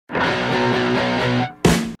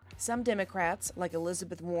Some Democrats, like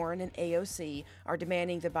Elizabeth Warren and AOC, are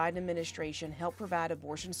demanding the Biden administration help provide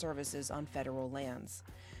abortion services on federal lands.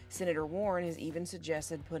 Senator Warren has even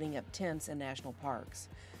suggested putting up tents in national parks.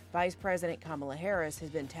 Vice President Kamala Harris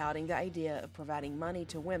has been touting the idea of providing money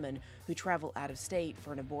to women who travel out of state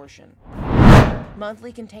for an abortion.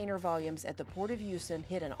 Monthly container volumes at the Port of Houston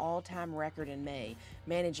hit an all-time record in May,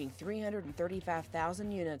 managing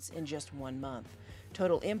 335,000 units in just 1 month.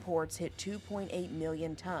 Total imports hit 2.8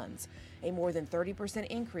 million tons, a more than 30%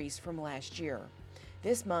 increase from last year.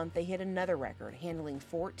 This month, they hit another record, handling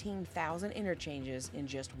 14,000 interchanges in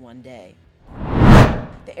just 1 day.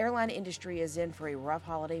 The airline industry is in for a rough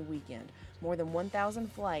holiday weekend. More than 1,000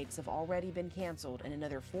 flights have already been canceled, and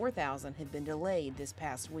another 4,000 have been delayed this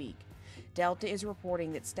past week. Delta is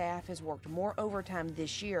reporting that staff has worked more overtime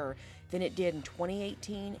this year than it did in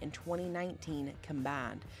 2018 and 2019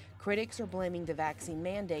 combined. Critics are blaming the vaccine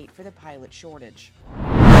mandate for the pilot shortage.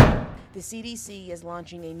 The CDC is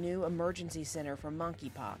launching a new emergency center for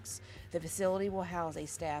monkeypox. The facility will house a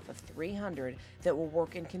staff of 300 that will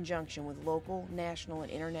work in conjunction with local, national,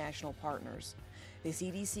 and international partners. The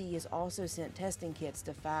CDC has also sent testing kits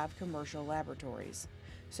to 5 commercial laboratories.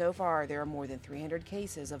 So far, there are more than 300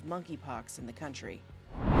 cases of monkeypox in the country.